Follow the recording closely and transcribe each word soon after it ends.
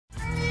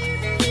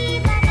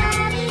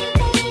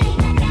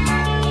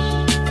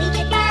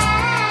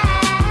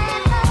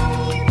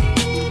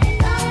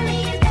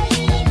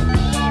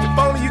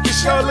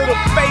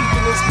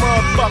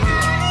motherfucker.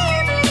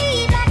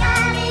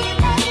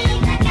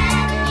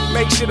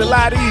 Makes shit a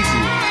lot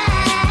easier.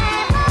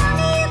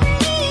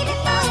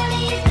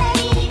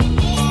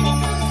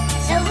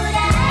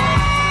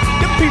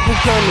 People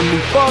come to me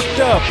fucked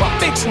up. I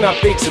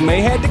fixin',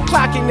 man. Had the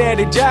clock in at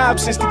a job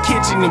since the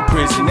kitchen in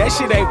prison. That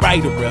shit ain't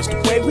right or else.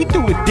 The way we do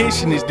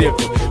addition is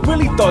different.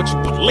 Really thought you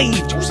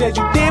believed. You said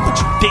you did, but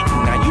you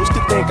didn't. I used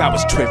to think I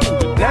was tripping,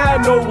 but now I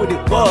know what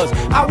it was.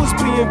 I was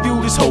being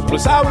viewed as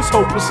hopeless. I was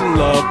hopeless in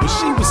love, but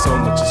she was so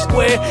much a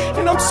square,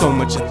 and I'm so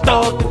much a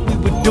thug that we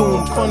were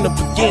doomed from the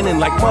beginning,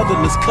 like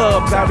motherless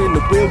cubs out in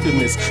the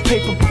wilderness.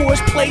 Paper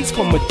Porsche plates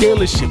from a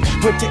dealership.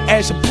 Went to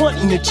Asher Blunt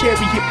and the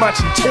cherry hit my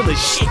chinchilla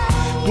shit.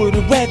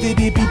 Would've rather it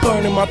be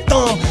burning my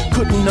thumb.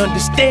 Couldn't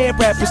understand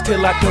rappers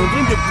till I turned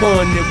into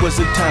one. There was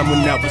a time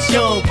when I was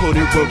young, put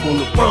in work on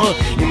the run.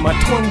 In my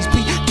 20s,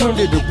 B turned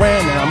it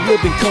around. Now I'm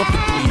living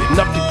comfortably,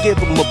 enough to give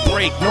them a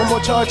break. No more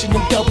charging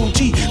them double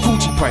G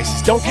Gucci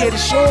prices. Don't care to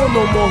show them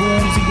no more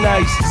who's he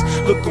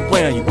nicest. Look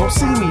around, you won't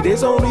see me.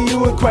 There's only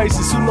you in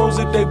crisis. Who knows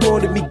if they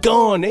wanted me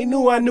gone? They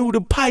knew I knew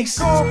the Pisces.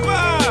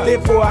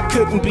 Therefore I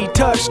couldn't be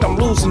touched. I'm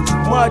losing too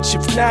much.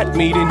 If not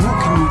me, then who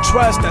can you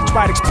trust? I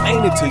tried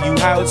explaining to you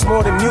how it's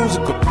more than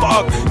music or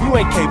fuck. You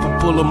ain't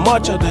capable of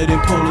much other than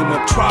pulling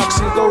up trucks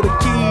and go to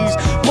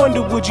keys.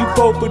 Wonder would you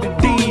vote for the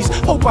D's?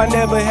 Hope I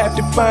never have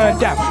to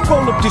find out.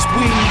 Roll up this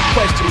weed,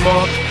 question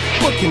mark.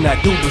 What can I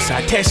do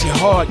besides test your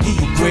heart, give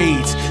you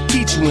grades,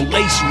 teach you and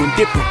lace you in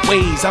different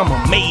ways? I'm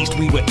amazed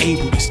we were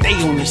able to stay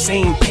on the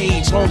same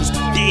page long as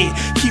we did.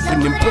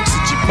 Keeping them bricks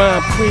at your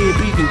mom crib,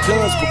 even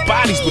guns but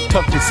bodies were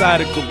tucked inside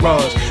a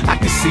garage. I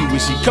can see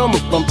where she coming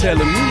from,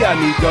 telling me I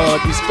need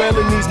God. These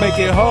felonies make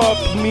it hard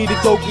for me to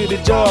go get a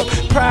job.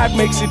 Pride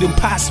makes it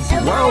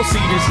impossible, I don't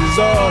see this as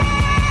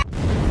hard.